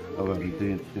अब हामी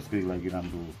चाहिँ त्यसकै लागि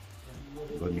राम्रो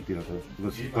गर्नेतिर त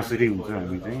कसरी हुन्छ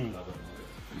हामी चाहिँ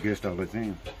गेस्टहरूलाई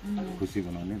चाहिँ खुसी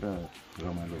बनाउने र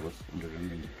रमाइलो होस्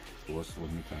इन्टरटेनमेन्ट होस्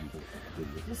भन्ने चाहन्छ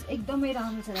एकदमै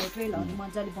राम्रो छ ट्रेलहरू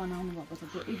मजाले बनाउनु भएको छ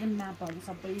त्यो इभन म्यापहरू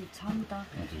सबै छ नि त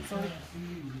सो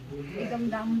एकदम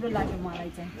राम्रो लाग्यो मलाई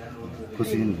चाहिँ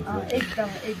खुसी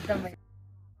एकदमै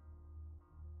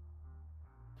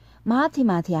माथि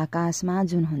माथि आकाशमा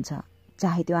जुन हुन्छ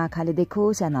चाहे त्यो आँखाले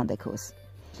देखोस् या नदेखोस्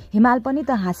हिमाल पनि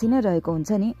त हाँसी नै रहेको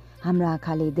हुन्छ नि हाम्रो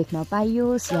आँखाले देख्न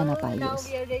पाइयोस् या नपाइयोस्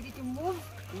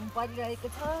परिरहेको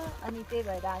छ अनि त्यही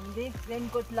भएर हामीले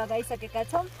रेनकोट लगाइसकेका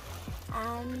छौँ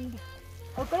एन्ड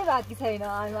कोही बाँकी छैन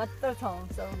हामी मात्र छौँ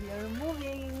so we are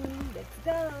moving let's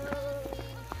go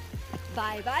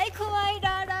by by खुमाई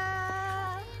Dada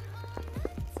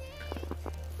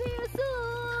see you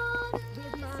soon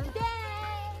with my day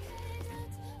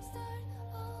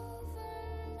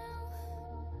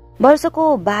वर्षको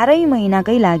 12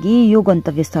 महिनाकै लागि यो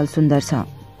गन्तव्यस्थल सुन्दर छ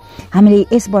हामीले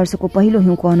यस वर्षको पहिलो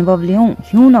हिउँको अनुभव लियौं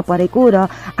हिउँ नपरेको र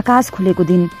आकाश खुलेको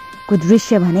दिनको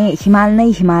दृश्य भने हिमाल नै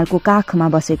हिमालको काखमा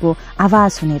बसेको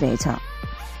आवाज हुने रहेछ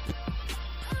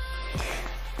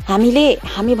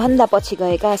हामी भन्दा पछि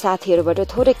गएका साथीहरूबाट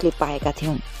थोरै क्लिप पाएका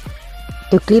थियौं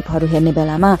त्यो क्लिपहरू हेर्ने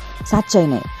बेलामा साँच्चै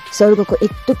नै स्वर्गको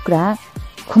एक टुक्रा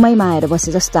खुमैमा आएर बसे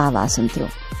जस्तो आवाज हुन्थ्यो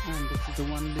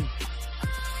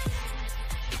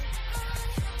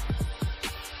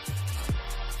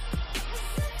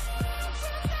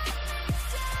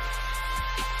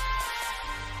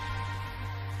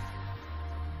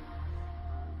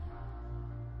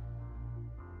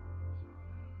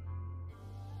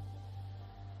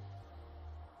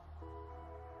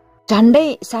झण्डै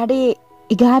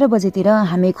 11:30 बजेतिर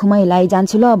हामी खुमैलाई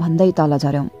जान्छु ल भन्दै तल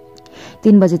झर्यौं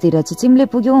 3 बजेतिर चिचिमले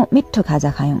पुग्यौं मिठो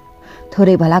खाजा खायौं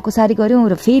थोरै भलाकुसारी गर्यौं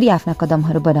र फेरि आफ्ना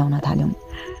कदमहरू बढाउन थाल्यौं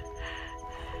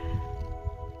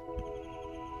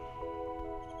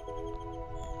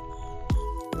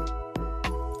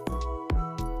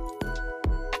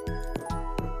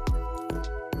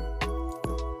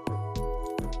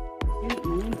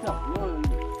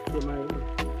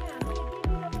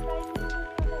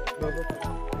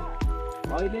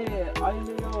अहिले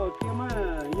यो केमा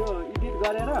यो एडिट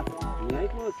गरेर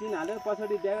यहीँको सिन हालेर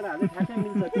पछाडि ब्यागर हालेर ठ्याक्कै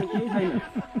मिल्छ त्यो केही छैन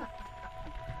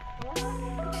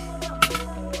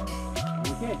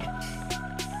ओके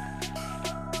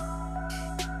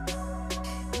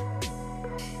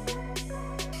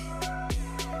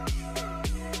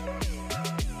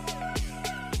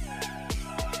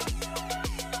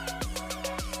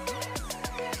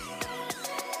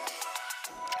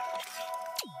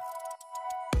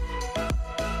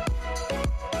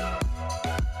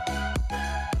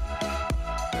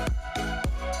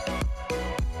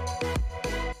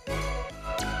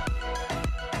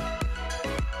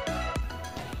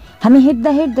हामी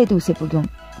हिँड्दै तुसे पुग्यौं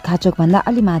घाचोक भन्दा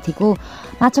अलि माथिको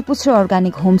माछापुछ्रे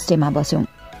अर्गानिक होमस्टेमा बस्यौं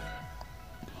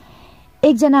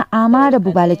एकजना आमा र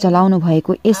बुबाले चलाउनु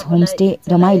भएको यस होमस्टे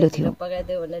रमाइलो थियो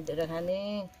पकाइदियो भने ढेर खाने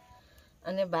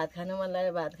अनि भात खानु मन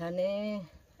लाग्यो भात खाने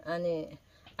अनि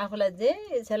आफूलाई जे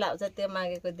इच्छा लाग्छ त्यो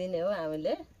मागेको दिने हो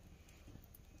हामीले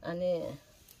अनि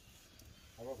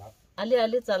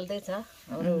अलि चल्दैछ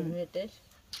हाम्रो होमस्टे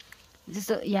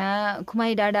जस्तो यहाँ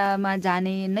खुमाई डाडामा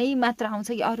जाने नै मात्र आउँछ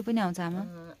कि अरू पनि आउँछ आमा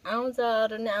आउँछ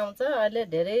अरू नि आउँछ अहिले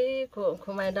धेरै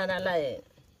खुमाई डाडालाई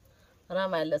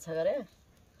रमाइलो छ गरे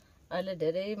अहिले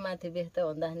धेरै माथि व्यस्त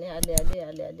हुँदाखेरि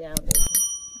अलिअलि आउँदैछ।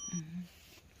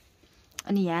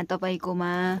 अनि यहाँ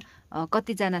तपाईँकोमा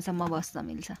कतिजनासम्म बस्न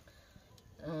मिल्छ?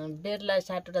 बेडलाई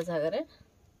 60वटा छ गरे,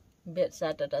 बेड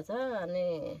 60वटा छ। अनि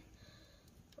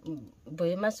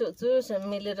भुइँमा सुत्छु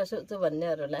मिलेर सुत्छु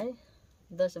भन्नेहरूलाई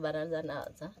 10-12 जना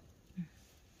हुन्छ।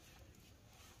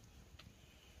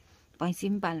 भैँसी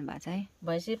पनि पाल्नु भएको छ है?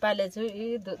 भैँसी पालेछु।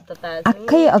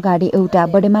 आखै अगाडि एउटा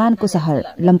बडेमानको सहर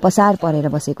लम्पसार परेर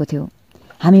बसेको थियो।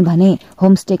 हामी भने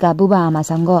होमस्टेका बुबा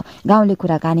आमासँग गाउँले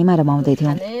कुराकानीमा रमाउँदै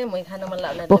थियौँ।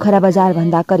 पोखरा बजार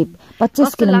भन्दा करिब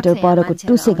 25 किलोमिटर परको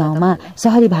टुसे गाउँमा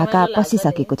सहरी भाका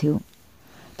पसिसकेको थियो।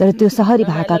 तर त्यो सहरी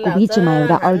भाकाको बीचमा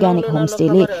एउटा अर्ग्यानिक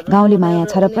होमस्टेले गाउँले माया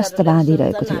छरप्रस्त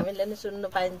बाँधिरहेको थियो।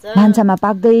 भान्सामा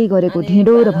पाक्दै गरेको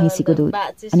ढिँडो र भैँसीको दुध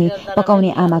अनि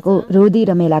पकाउने आमाको रोदी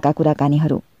र मेलाका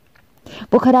कुराकानीहरू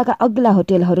पोखराका अग्ला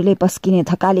होटेलहरूले पस्किने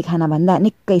थकाली खाना भन्दा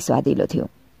निकै स्वादिलो थियो।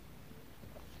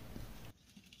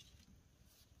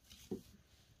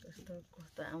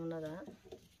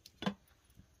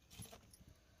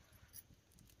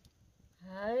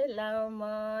 लाउ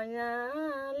माया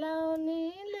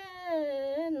लाउनीले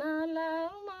नलाउ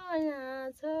माया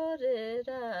छोडेर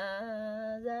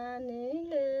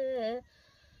जानीले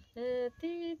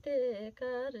तिते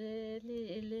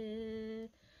करेलीले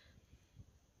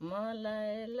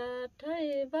मलाई लाठै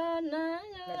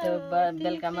बनायो।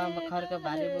 बेलुकामा खर्क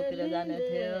भारी बोकेर जाने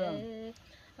थियो।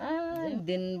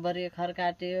 दिनभरि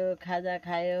खर्काट्यो, खाजा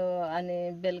खायो। अनि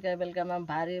बेलुकामा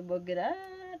भारी बोकेर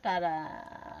टाढा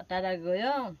टाढा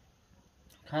गयो।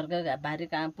 खर्क भारी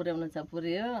कहाँ पुर्याउनु छ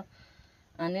पुर्यो।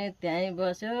 अनि त्यहीँ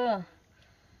बस्यो।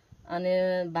 अनि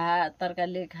भात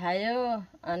तरकारी खायो।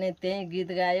 अनि त्यहीँ गीत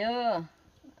गायो।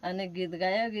 अनि गीत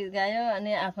गायो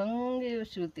अनि आफङ्गी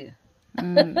सुत्यो।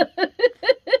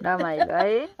 रमाइलो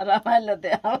है? रमाइलो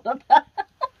थियो हाम्रो त।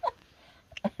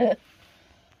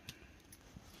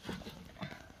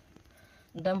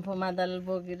 डम्फु मादल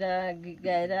बोकेर गीत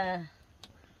गाएर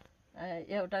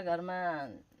एउटा घरमा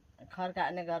खर्का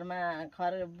हाने घरमा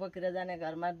बोकेर जाने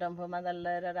घरमा डम्फु मादल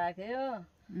लिएर राख्यो।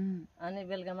 अनि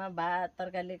बेलुकामा भात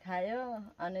तरकारी खायो।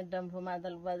 अनि डम्फु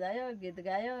मादल बजायो, गीत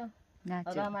गायो,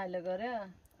 रमाइलो गर्यो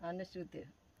अनि सुत्यो।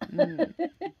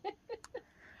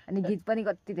 अनि गीत पनि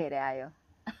कति धेरै आयो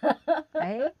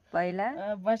है पहिला?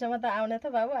 वर्षमा त आउने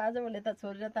थियो बाबु, आजभोलि त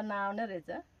छोरी त नआउने रहेछ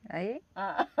है।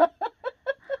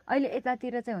 अहिले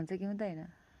यतातिर चाहिँ हुन्छ कि हुँदैन?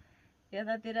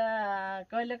 यतातिर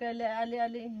कहिले कहिले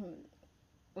अलिअलि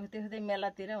उस्तै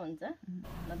मेलातिर हुन्छ।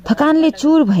 थकानले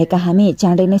चुर भएका हामी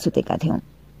चाँडै नै सुतेका थियौं।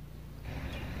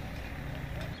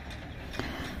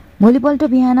 भोलिपल्ट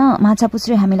बिहान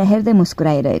माछापुछ्रे हामीलाई हेर्दै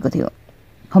मुस्कुराइरहेको थियो।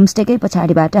 होमस्टेकै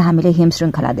पछाडिबाट हामीले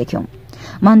हिमश्रृङ्खला देख्यौं।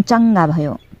 मन चङ्गा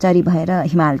भयो, चरी भएर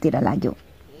हिमालतिर लाग्यो।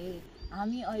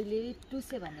 हामी अहिले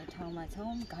टुसे भन्ने ठाउँमा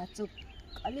छौँ। घाचोक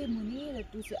अलि मुनि र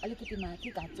टुसे अलिकति माथि।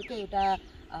 घाचोकको एउटा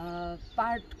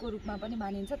पार्टको रूपमा पनि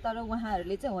मानिन्छ, तर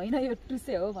उहाँहरूले चाहिँ होइन यो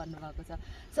टुसे हो भन्नुभएको छ।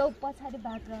 सो पछाडि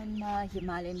ब्याकग्राउन्डमा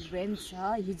हिमालयन रेन्ज छ।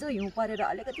 हिजो हिउँ परेर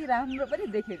अलिकति राम्रो पनि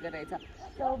देखेको रहेछ।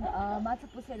 सो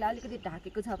माछापुछ्रेलाई अलिकति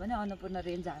ढाकेको छ भने अन्नपूर्ण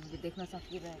रेन्ज हामीले देख्न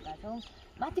सकिरहेका छौँ।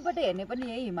 माथिबाट हेर्ने पनि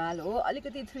यही हिमाल हो।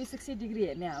 अलिकति 360 डिग्री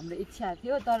हेर्ने हाम्रो इच्छा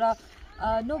थियो, तर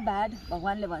नो ब्याड।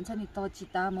 भगवान्ले भन्छ नि त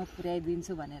चिता म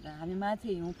पुर्याइदिन्छु भनेर। हामी माथि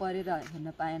हिउँ परेर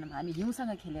हेर्न पाएनौँ। हामी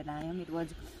हिउँसँग खेलेर आयौँ। इट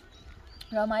वाज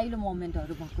रमाइलो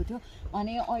मोमेन्टहरू भएको थियो।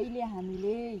 अनि अहिले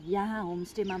हामीले यहाँ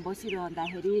होमस्टेमा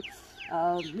बसिरहँदाखेरि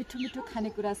मिठो मिठो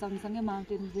खानेकुरा सँगसँगै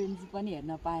माउन्टेन रेन्ज पनि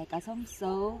हेर्न पाएका छौँ।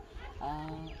 So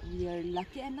we are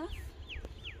lucky enough.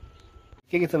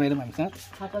 के छ मेरो हामीसँग?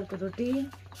 फापरको रोटी,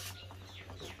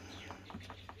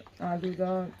 आलु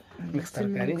र मिक्स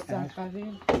तरकारी,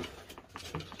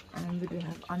 and we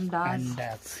have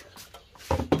andas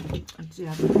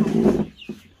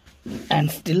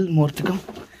and still more to come.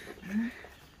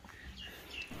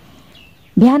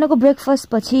 बिहानको ब्रेकफास्ट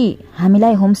पछि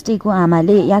हामीलाई होमस्टेको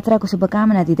आमाले यात्राको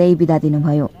शुभकामना दिँदै बिदा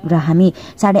दिनुभयो र हामी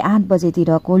 8:30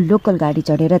 बजेतिरको लोकल गाडी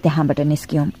चढेर त्यहाँबाट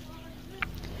निस्क्यौं।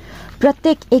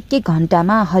 प्रत्येक 1-1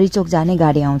 घण्टामा हरिचोक जाने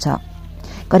गाडी आउँछ।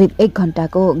 करिब 1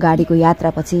 घण्टाको गाडीको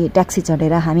यात्रापछि ट्याक्सी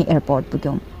चढेर हामी एयरपोर्ट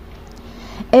पुग्यौं।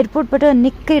 एयरपोर्टबाट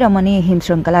निकै रमणीय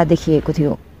हिमश्रृङ्खला देखिएको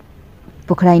थियो।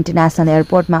 पोखरा इन्टरनेसनल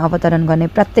एयरपोर्टमा अवतरण गर्ने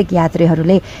प्रत्येक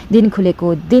यात्रीहरूले दिन खुलेको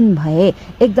दिन भए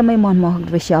एकदमै मनमोहक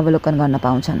दृश्य अवलोकन गर्न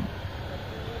पाउँछन्।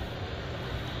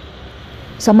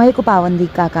 समयको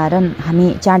पाबन्दीका कारण हामी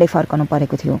चाँडै फर्कनु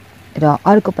परेको थियो र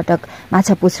अर्को पटक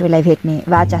माछापुछ्रेलाई भेट्ने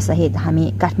वाचासहित हामी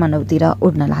काठमाडौँतिर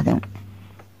उड्न लाग्यौं।